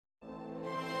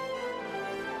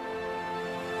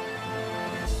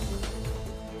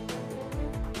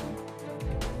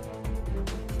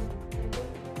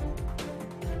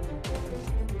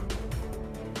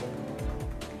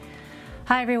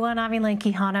Hi, everyone. I'm Elaine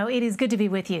Quijano. It is good to be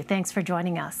with you. Thanks for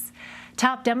joining us.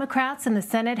 Top Democrats in the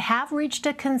Senate have reached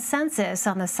a consensus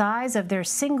on the size of their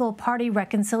single-party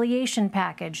reconciliation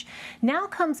package. Now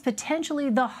comes potentially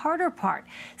the harder part,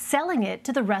 selling it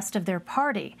to the rest of their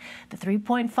party. The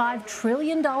 $3.5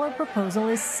 trillion proposal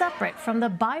is separate from the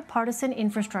bipartisan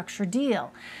infrastructure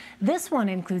deal. This one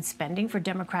includes spending for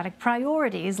Democratic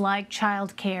priorities like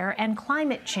child care and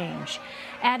climate change.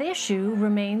 At issue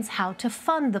remains how to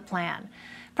fund the plan.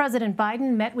 President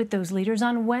Biden met with those leaders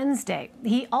on Wednesday.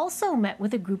 He also met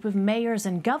with a group of mayors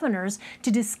and governors to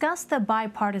discuss the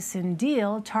bipartisan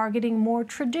deal targeting more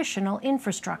traditional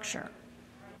infrastructure.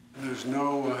 There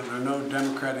are no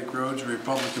Democratic roads or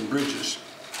Republican bridges,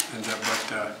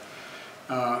 but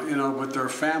there are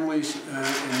families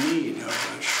in need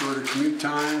of shorter commute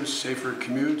times, safer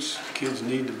commutes. Kids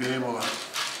need to be able to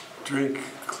drink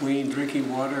clean drinking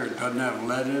water. It doesn't have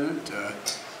lead in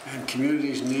it. And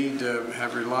communities need to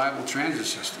have reliable transit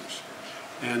systems.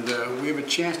 And we have a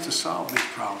chance to solve these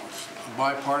problems, a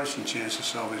bipartisan chance to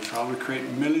solve these problems, create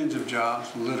millions of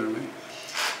jobs, literally,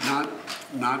 not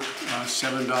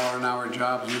 $7 an hour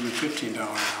jobs, even $15 an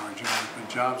hour jobs, but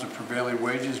jobs at prevailing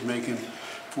wages making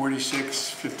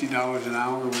 $46, $50 an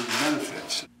hour with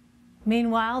benefits.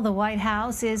 Meanwhile, the White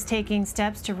House is taking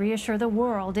steps to reassure the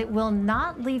world it will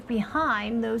not leave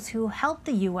behind those who helped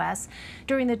the U.S.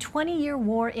 during the 20-year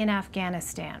war in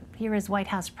Afghanistan. Here is White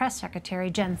House Press Secretary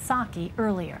Jen Psaki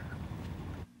earlier.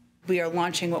 We are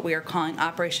launching what we are calling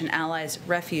Operation Allies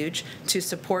Refuge to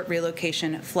support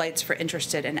relocation flights for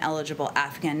interested and eligible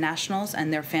Afghan nationals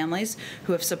and their families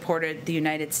who have supported the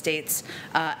United States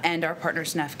and our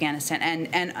partners in Afghanistan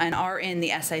and are in the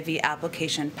SIV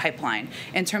application pipeline.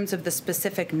 In terms of the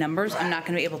specific numbers, I'm not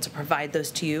going to be able to provide those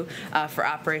to you for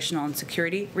operational and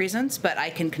security reasons, but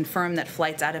I can confirm that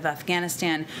flights out of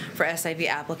Afghanistan for SIV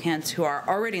applicants who are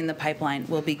already in the pipeline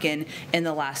will begin in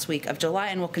the last week of July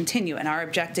and will continue. And our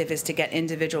objective is to get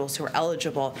individuals who are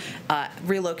eligible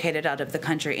relocated out of the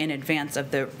country in advance of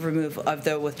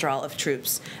the withdrawal of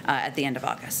troops at the end of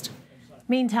August.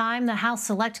 Meantime, the House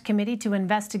Select Committee to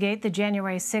investigate the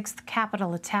January 6th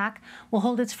Capitol attack will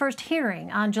hold its first hearing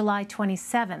on July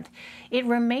 27th. It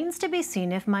remains to be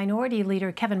seen if Minority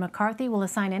Leader Kevin McCarthy will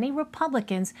assign any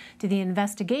Republicans to the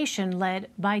investigation led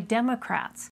by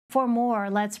Democrats. For more,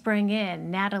 let's bring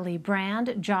in Natalie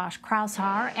Brand, Josh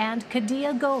Kraushaar, and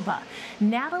Kadia Goba.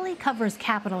 Natalie covers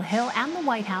Capitol Hill and the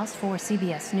White House for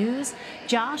CBS News.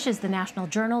 Josh is the National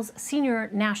Journal's senior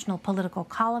national political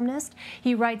columnist.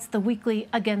 He writes the weekly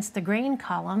Against the Grain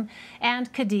column.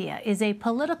 And Kadia is a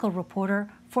political reporter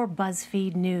for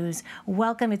BuzzFeed News.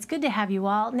 Welcome. It's good to have you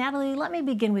all. Natalie, let me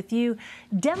begin with you.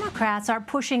 Democrats are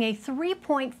pushing a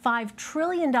 $3.5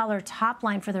 trillion top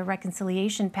line for their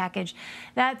reconciliation package.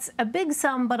 That's a big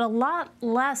sum, but a lot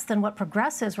less than what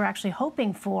progressives were actually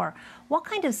hoping for. What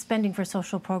kind of spending for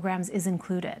social programs is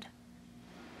included?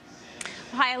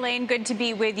 Hi, Elaine. Good to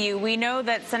be with you. We know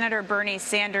that Senator Bernie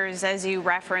Sanders, as you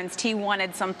referenced, he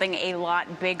wanted something a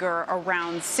lot bigger,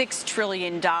 around $6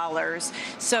 trillion.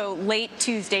 So late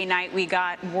Tuesday night, we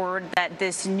got word that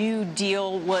this new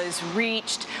deal was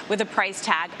reached with a price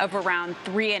tag of around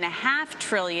 $3.5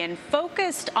 trillion,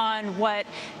 focused on what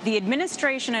the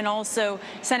administration and also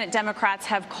Senate Democrats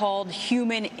have called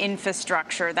human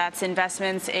infrastructure. That's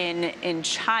investments in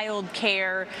child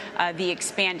care, the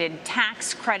expanded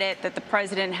tax credit that the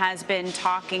President has been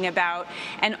talking about,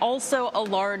 and also a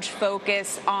large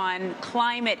focus on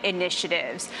climate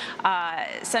initiatives.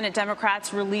 Senate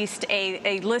Democrats released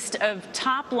a list of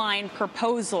top-line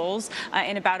proposals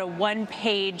in about a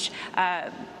one-page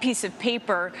piece of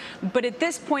paper, but at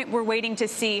this point we're waiting to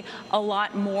see a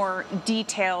lot more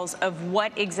details of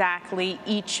what exactly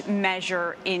each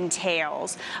measure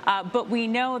entails. But we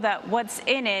know that what's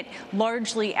in it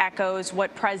largely echoes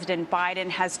what President Biden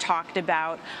has talked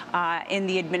about in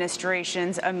the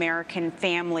administration's American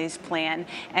Families Plan.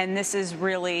 And this is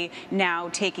really now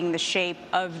taking the shape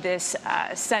of this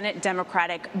Senate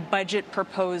Democratic budget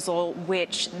proposal,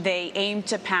 which they aim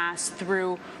to pass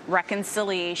through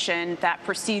reconciliation, that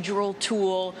procedural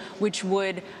tool which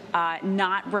would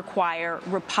not require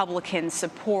Republican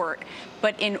support.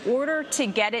 But in order to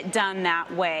get it done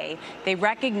that way, they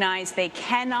recognize they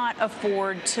cannot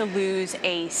afford to lose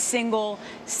a single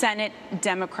Senate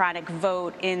Democratic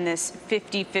vote in this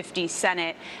 50-50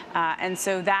 Senate. And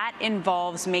so that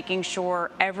involves making sure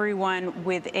everyone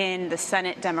within the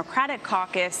Senate Democratic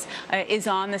caucus is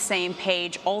on the same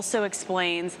page. Also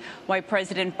explains why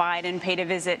President Biden paid a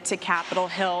visit to Capitol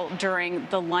Hill during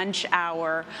the lunch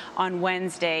hour on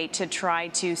Wednesday way to try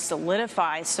to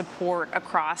solidify support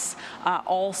across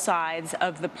all sides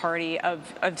of the party of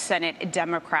Senate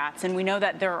Democrats. And we know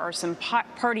that there are some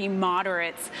party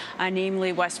moderates,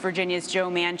 namely West Virginia's Joe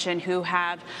Manchin, who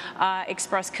have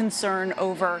expressed concern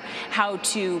over how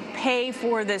to pay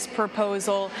for this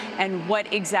proposal and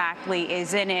what exactly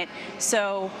is in it.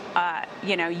 So,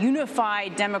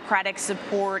 unified Democratic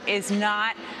support is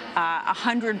not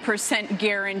 100%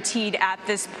 guaranteed at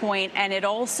this point, and it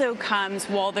also comes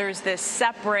while there's this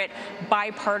separate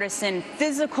bipartisan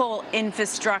physical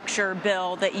infrastructure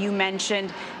bill that you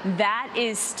mentioned that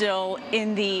is still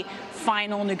in the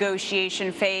final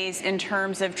negotiation phase in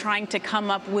terms of trying to come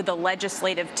up with a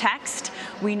legislative text.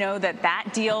 We know that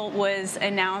that deal was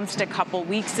announced a couple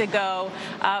weeks ago,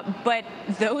 but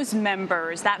those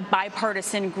members, that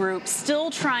bipartisan group, still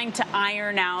trying to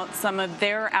iron out some of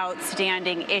their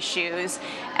outstanding issues.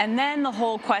 And then the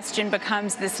whole question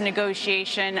becomes this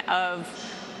negotiation of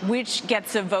which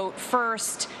gets a vote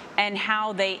first and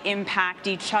how they impact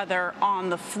each other on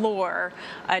the floor.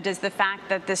 Does the fact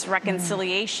that this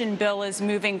reconciliation bill is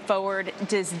moving forward,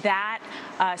 does that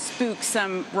spook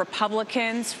some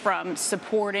Republicans from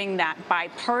supporting that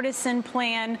bipartisan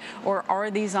plan, or are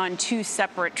these on two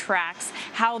separate tracks?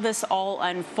 How this all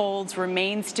unfolds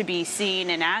remains to be seen,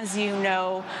 and as you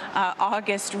know,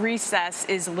 August recess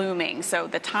is looming, so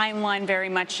the timeline very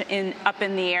much up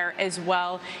in the air, as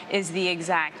well as the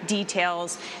exact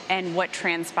details and what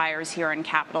transpires here on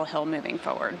Capitol Hill moving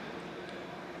forward.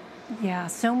 Yeah,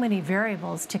 so many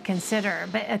variables to consider.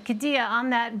 But Kadia,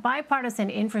 on that bipartisan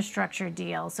infrastructure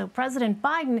deal, so President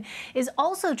Biden is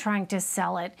also trying to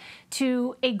sell it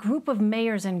to a group of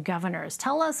mayors and governors.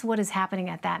 Tell us what is happening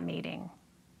at that meeting.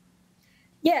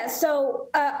 Yeah, so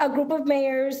a group of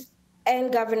mayors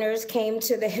and governors came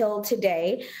to the Hill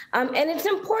today. And it's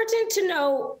important to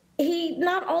know he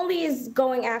not only is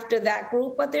going after that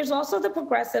group, but there's also the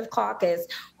Progressive Caucus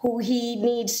who he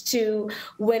needs to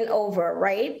win over,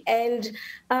 right? And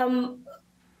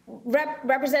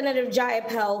Representative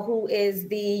Jayapal, who is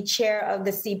the chair of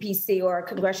the CPC, or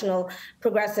Congressional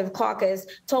Progressive Caucus,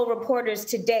 told reporters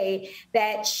today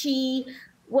that she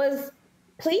was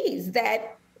pleased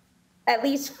that at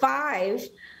least five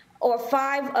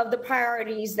of the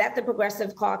priorities that the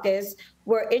Progressive Caucus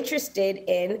were interested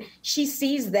in, she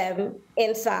sees them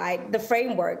inside the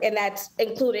framework. And that's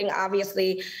including,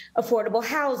 obviously, affordable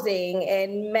housing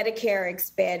and Medicare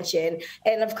expansion,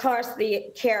 and of course, the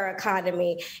care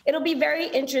economy. It'll be very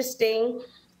interesting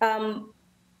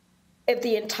if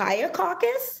the entire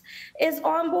caucus is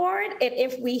on board and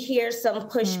if we hear some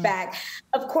pushback.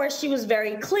 Of course, she was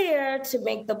very clear to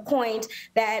make the point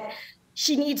that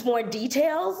she needs more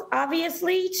details,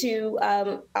 obviously, to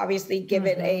give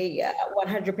it a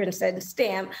 100%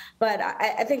 stamp. But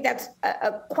I think that's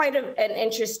quite an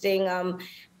interesting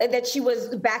that she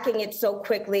was backing it so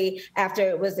quickly after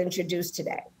it was introduced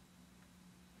today.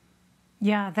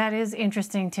 Yeah, that is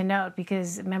interesting to note,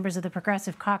 because members of the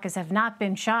Progressive Caucus have not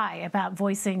been shy about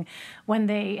voicing when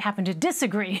they happen to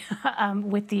disagree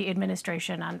with the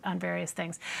administration on various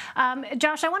things.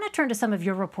 Josh, I want to turn to some of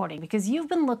your reporting, because you've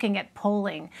been looking at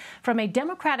polling from a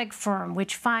Democratic firm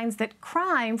which finds that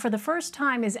crime for the first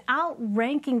time is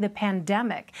outranking the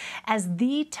pandemic as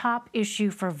the top issue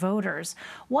for voters.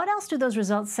 What else do those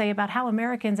results say about how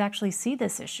Americans actually see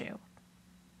this issue?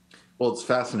 Well, it's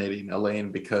fascinating,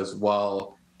 Elaine, because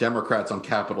while Democrats on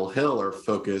Capitol Hill are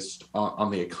focused on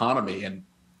the economy, and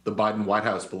the Biden White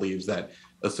House believes that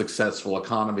a successful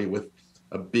economy with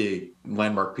a big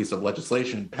landmark piece of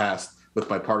legislation passed with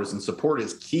bipartisan support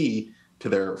is key to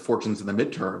their fortunes in the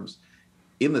midterms.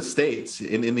 In the states,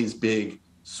 in these big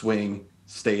swing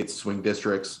states, swing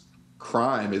districts,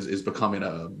 crime is becoming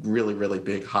a really, really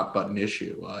big hot button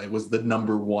issue. It was the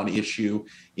 #1 issue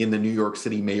in the New York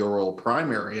City mayoral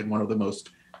primary, in one of the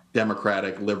most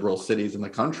Democratic liberal cities in the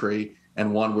country,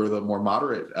 and one where the more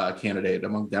moderate candidate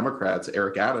among Democrats,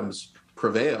 Eric Adams,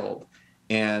 prevailed.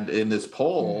 And in this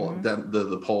poll,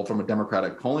 the poll from a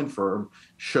Democratic polling firm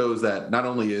shows that not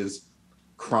only is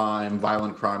crime,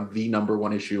 violent crime, the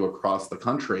 #1 issue across the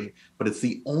country, but it's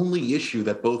the only issue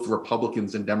that both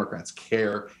Republicans and Democrats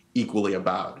care equally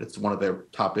about. It's one of their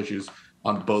top issues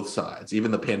on both sides.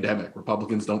 Even the pandemic,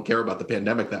 Republicans don't care about the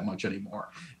pandemic that much anymore.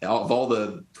 Of all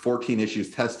the 14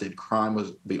 issues tested, crime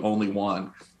was the only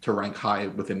one to rank high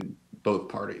within both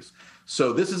parties.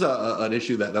 So this is an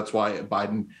issue that's why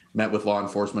Biden met with law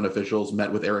enforcement officials,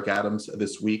 met with Eric Adams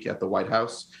this week at the White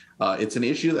House. It's an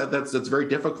issue that's very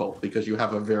difficult, because you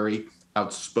have a very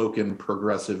outspoken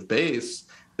progressive base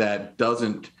that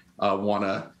doesn't want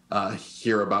to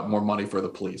hear about more money for the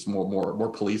police, more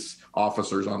police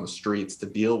officers on the streets to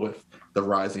deal with the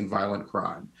rising violent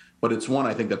crime. But it's one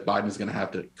I think that Biden is going to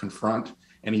have to confront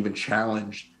and even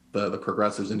challenge the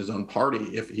progressives in his own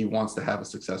party if he wants to have a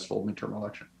successful midterm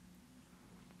election.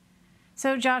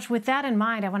 So, Josh, with that in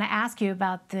mind, I want to ask you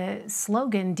about the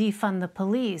slogan, defund the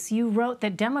police. You wrote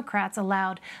that Democrats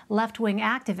allowed left-wing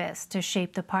activists to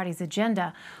shape the party's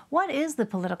agenda. What is the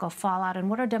political fallout, and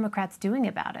what are Democrats doing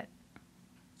about it?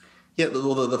 Yeah,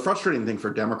 the frustrating thing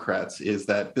for Democrats is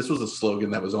that this was a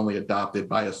slogan that was only adopted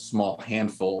by a small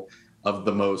handful of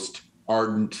the most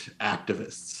ardent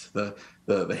activists,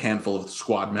 the handful of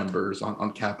squad members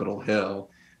on Capitol Hill.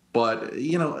 But,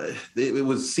 it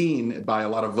was seen by a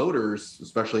lot of voters,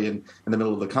 especially in the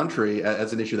middle of the country,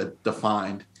 as an issue that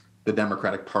defined the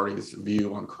Democratic Party's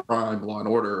view on crime, law and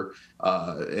order,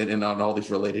 and on all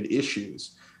these related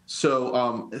issues.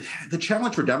 So the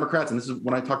challenge for Democrats, and this is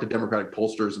when I talk to Democratic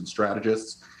pollsters and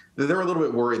strategists, they're a little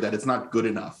bit worried that it's not good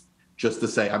enough just to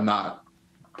say, I'm not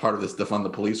part of this defund the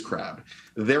police crowd.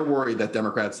 They're worried that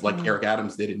Democrats, like Eric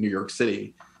Adams did in New York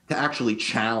City, to actually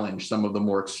challenge some of the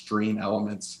more extreme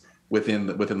elements within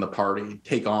the party,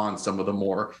 take on some of the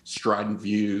more strident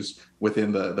views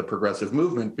within the progressive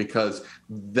movement, because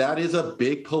that is a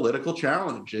big political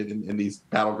challenge in these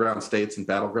battleground states and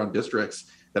battleground districts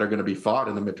that are going to be fought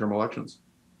in the midterm elections.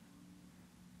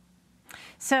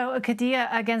 So, Kadia,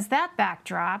 against that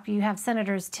backdrop, you have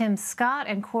Senators Tim Scott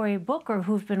and Cory Booker,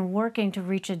 who've been working to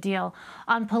reach a deal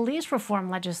on police reform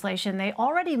legislation. They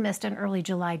already missed an early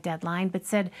July deadline, but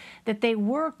said that they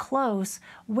were close.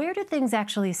 Where do things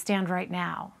actually stand right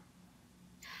now?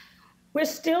 We're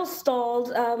still stalled.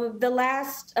 The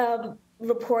last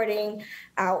reporting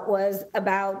out was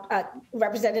about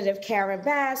Representative Karen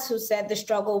Bass, who said the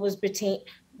struggle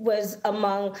was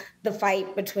among the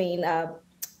fight between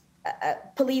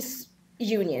police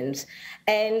unions.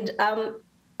 And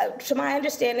to my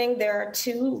understanding, there are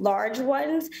two large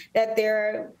ones that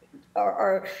they're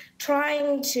are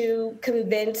trying to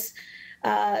convince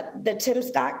the Tim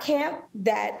Scott camp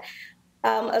that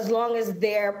as long as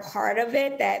they're part of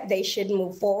it, that they should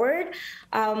move forward.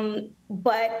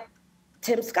 But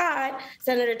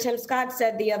Senator Tim Scott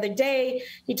said the other day,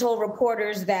 he told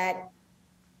reporters that,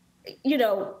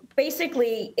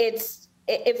 basically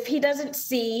if he doesn't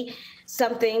see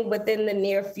something within the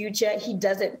near future, he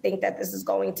doesn't think that this is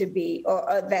going to be,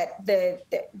 or that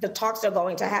the talks are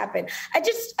going to happen. I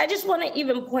just want to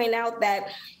even point out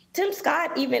that Tim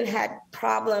Scott even had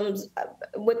problems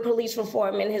with police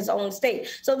reform in his own state.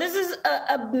 So this is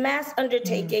a mass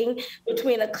undertaking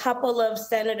between a couple of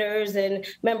senators and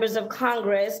members of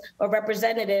Congress or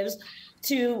representatives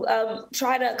to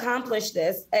try to accomplish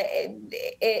this.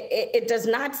 It does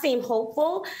not seem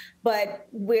hopeful, but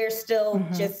we're still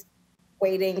just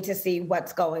waiting to see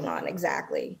what's going on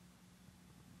exactly.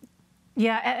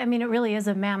 Yeah, I mean, it really is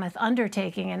a mammoth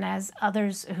undertaking. And as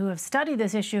others who have studied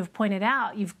this issue have pointed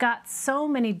out, you've got so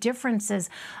many differences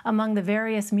among the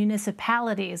various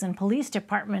municipalities and police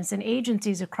departments and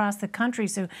agencies across the country.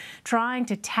 So trying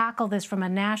to tackle this from a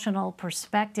national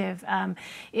perspective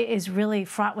is really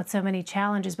fraught with so many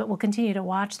challenges, but we'll continue to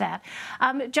watch that.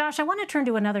 Josh, I want to turn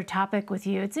to another topic with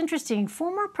you. It's interesting.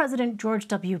 Former President George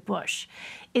W. Bush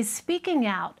is speaking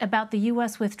out about the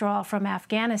U.S. withdrawal from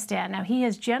Afghanistan. Now, he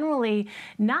has generally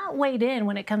not weighed in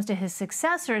when it comes to his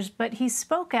successors, but he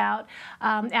spoke out.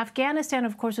 Afghanistan,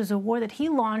 of course, was a war that he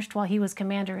launched while he was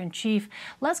commander-in-chief.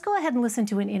 Let's go ahead and listen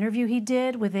to an interview he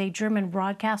did with a German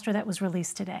broadcaster that was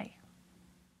released today.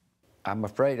 I'm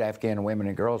afraid Afghan women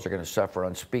and girls are going to suffer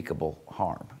unspeakable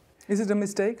harm. Is it a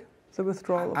mistake, the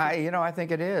withdrawal? I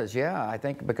think it is, yeah.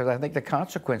 Because I think the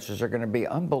consequences are going to be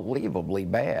unbelievably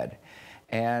bad.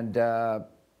 And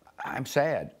I'm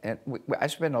sad. And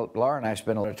Laura and I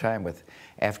spend a lot of time with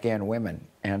Afghan women,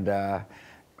 and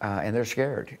they're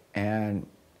scared. And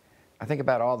I think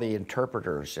about all the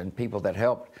interpreters and people that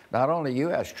helped, not only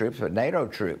U.S. troops, but NATO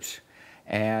troops.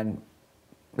 And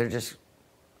they're just,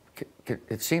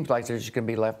 it seems like they're just going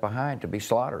to be left behind to be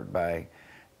slaughtered by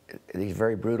these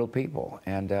very brutal people.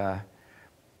 And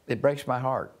it breaks my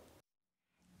heart.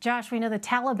 Josh, we know the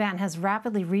Taliban has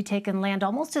rapidly retaken land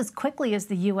almost as quickly as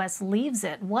the U.S. leaves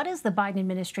it. What is the Biden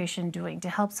administration doing to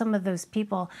help some of those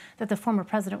people that the former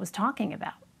president was talking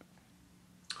about?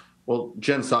 Well,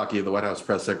 Jen Psaki, the White House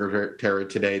press secretary,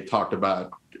 today talked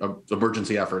about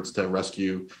emergency efforts to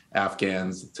rescue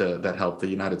Afghans that helped the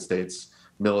United States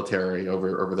military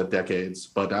over the decades.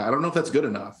 But I don't know if that's good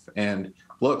enough. And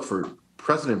look, for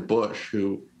President Bush,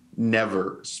 who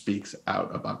never speaks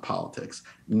out about politics,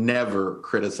 never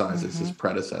criticizes his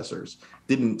predecessors,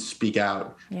 didn't speak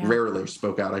out, rarely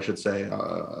spoke out, I should say,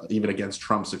 even against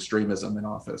Trump's extremism in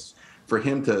office. For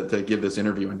him to give this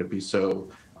interview and to be so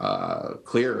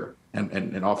clear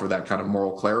and offer that kind of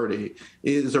moral clarity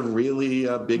is a really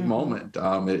big moment.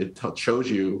 It shows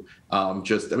you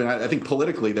I think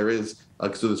politically there is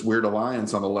this weird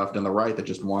alliance on the left and the right that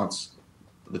just wants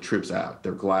the troops out.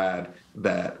 They're glad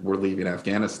that we're leaving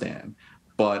Afghanistan.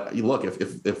 But look,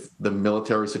 if the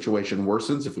military situation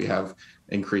worsens, if we have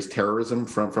increased terrorism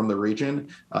from the region,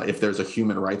 if there's a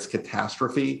human rights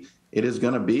catastrophe, it is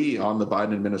going to be on the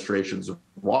Biden administration's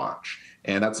watch.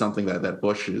 And that's something that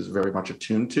Bush is very much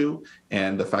attuned to.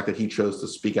 And the fact that he chose to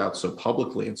speak out so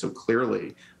publicly and so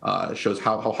clearly shows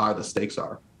how high the stakes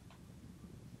are.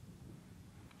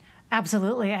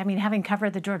 Absolutely. I mean, having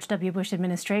covered the George W. Bush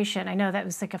administration, I know that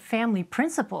was like a family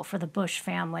principle for the Bush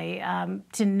family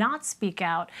to not speak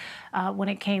out when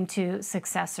it came to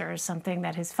successors, something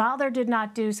that his father did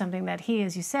not do, something that he,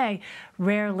 as you say,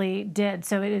 rarely did.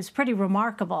 So it is pretty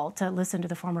remarkable to listen to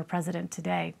the former president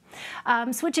today.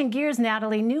 Switching gears,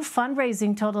 Natalie, new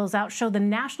fundraising totals out show the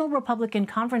National Republican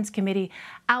Conference Committee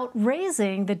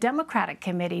outraising the Democratic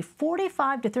Committee,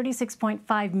 $45 to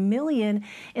 $36.5 million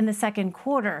in the second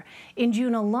quarter. In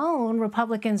June alone,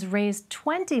 Republicans raised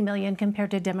 $20 million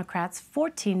compared to Democrats'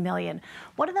 $14 million.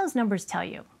 What do those numbers tell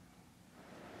you?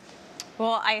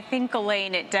 Well, I think,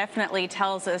 Elaine, it definitely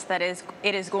tells us that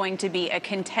it is going to be a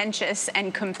contentious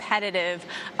and competitive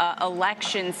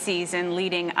election season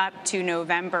leading up to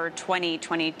November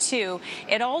 2022.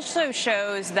 It also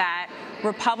shows that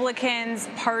Republicans,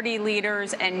 party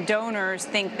leaders, and donors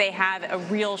think they have a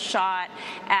real shot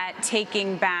at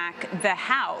taking back the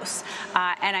House.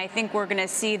 And I think we're going to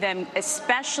see them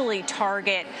especially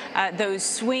target those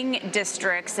swing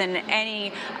districts and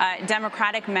any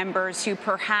Democratic members who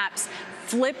perhaps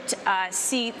flipped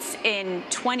seats in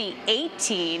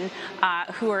 2018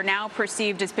 who are now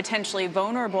perceived as potentially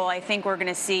vulnerable. I think we're going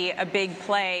to see a big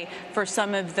play for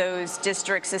some of those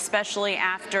districts, especially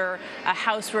after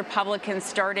House Republicans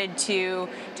started to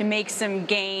make some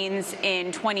gains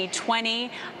in 2020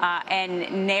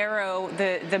 and narrow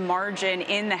the margin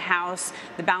in the House,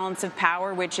 the balance of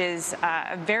power, which is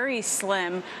a very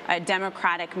slim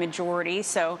Democratic majority.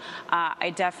 So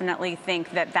I definitely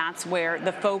think that that's where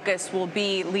the focus will be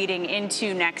leading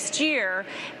into next year.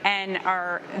 And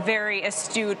our very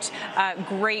astute,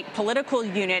 great political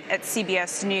unit at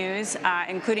CBS News,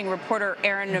 including reporter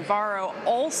Aaron Navarro,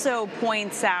 also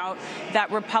points out that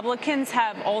Republicans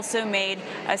have also made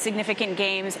significant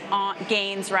gains on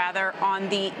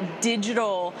the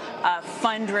digital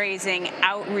fundraising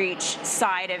outreach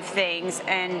side of things.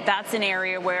 And that's an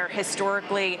area where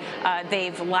historically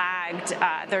they've lagged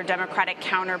their Democratic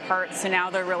counterparts. So now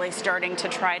they're really starting to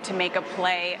try to make a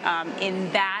play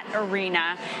in that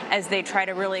arena as they try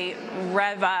to really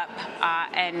rev up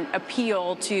and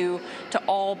appeal to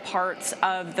all parts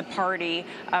of the party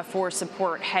for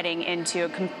support heading into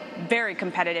a very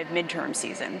competitive midterm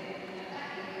season.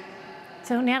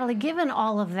 So, Natalie, given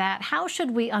all of that, how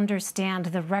should we understand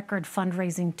the record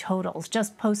fundraising totals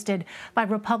just posted by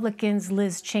Republicans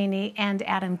Liz Cheney and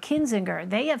Adam Kinzinger?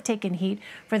 They have taken heat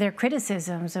for their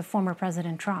criticisms of former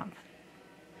President Trump.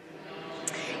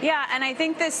 Yeah, and I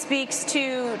think this speaks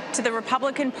to the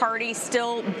Republican Party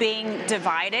still being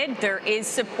divided. There is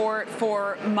support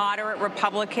for moderate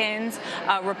Republicans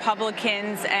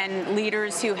and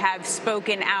leaders who have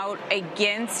spoken out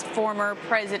against former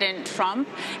President Trump.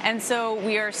 And so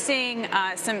we are seeing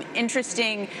some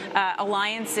interesting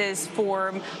alliances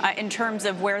form in terms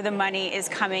of where the money is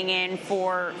coming in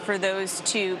for those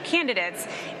two candidates.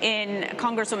 In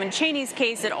Congresswoman Cheney's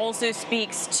case, it also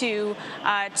speaks to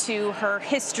her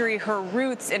history, her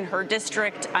roots in her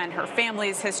district and her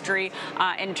family's history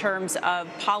in terms of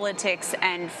politics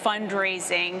and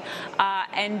fundraising.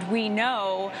 And we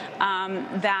know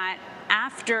that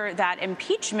after that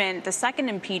impeachment, the second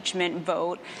impeachment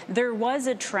vote, there was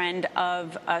a trend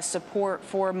of support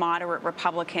for moderate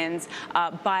Republicans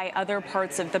by other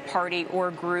parts of the party or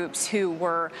groups who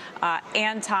were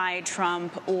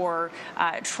anti-Trump or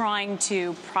trying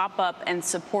to prop up and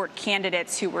support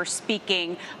candidates who were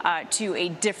speaking to a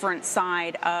different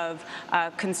side of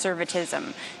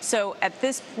conservatism. So at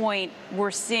this point,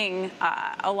 we're seeing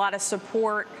a lot of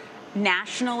support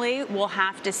nationally. We'll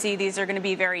have to see. These are going to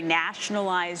be very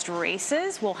nationalized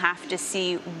races. We'll have to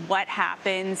see what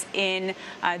happens in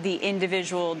the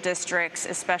individual districts,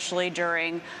 especially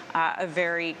during a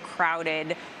very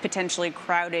crowded, potentially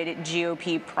crowded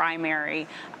GOP primary,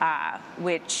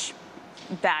 which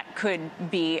that could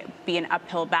be an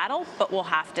uphill battle, but we'll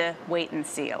have to wait and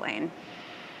see, Elaine.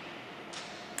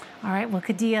 All right, well,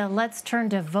 Kadia, let's turn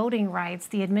to voting rights.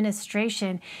 The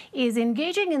administration is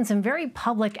engaging in some very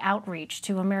public outreach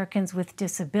to Americans with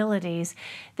disabilities.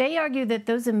 They argue that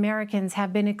those Americans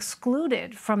have been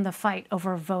excluded from the fight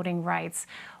over voting rights.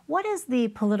 What is the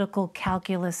political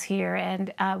calculus here,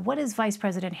 and what is Vice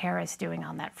President Harris doing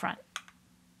on that front?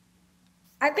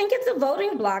 I think it's a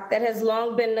voting bloc that has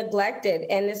long been neglected,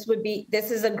 and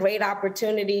this is a great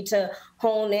opportunity to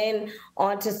hone in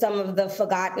onto some of the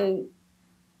forgotten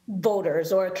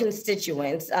voters or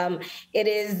constituents. It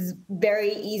is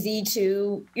very easy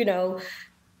to,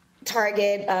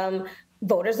 target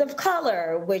voters of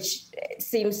color, which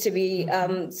seems to be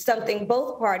something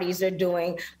both parties are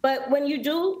doing. But when you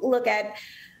do look at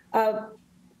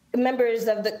members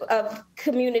of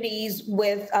communities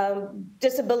with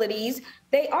disabilities,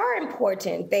 they are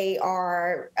important. They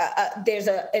are there's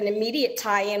an immediate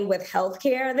tie-in with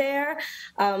healthcare there,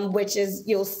 which is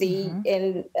you'll see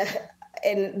in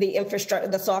the infrastructure,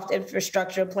 the soft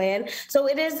infrastructure plan. So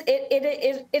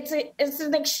it's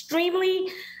an extremely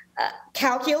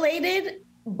calculated,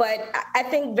 but I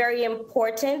think very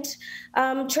important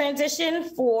transition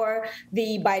for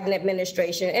the Biden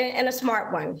administration, and a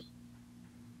smart one.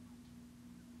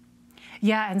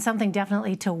 Yeah, and something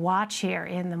definitely to watch here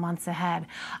in the months ahead.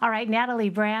 All right, Natalie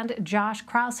Brand, Josh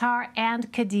Kraushaar,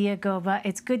 and Kadia Goba,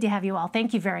 it's good to have you all.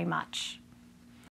 Thank you very much.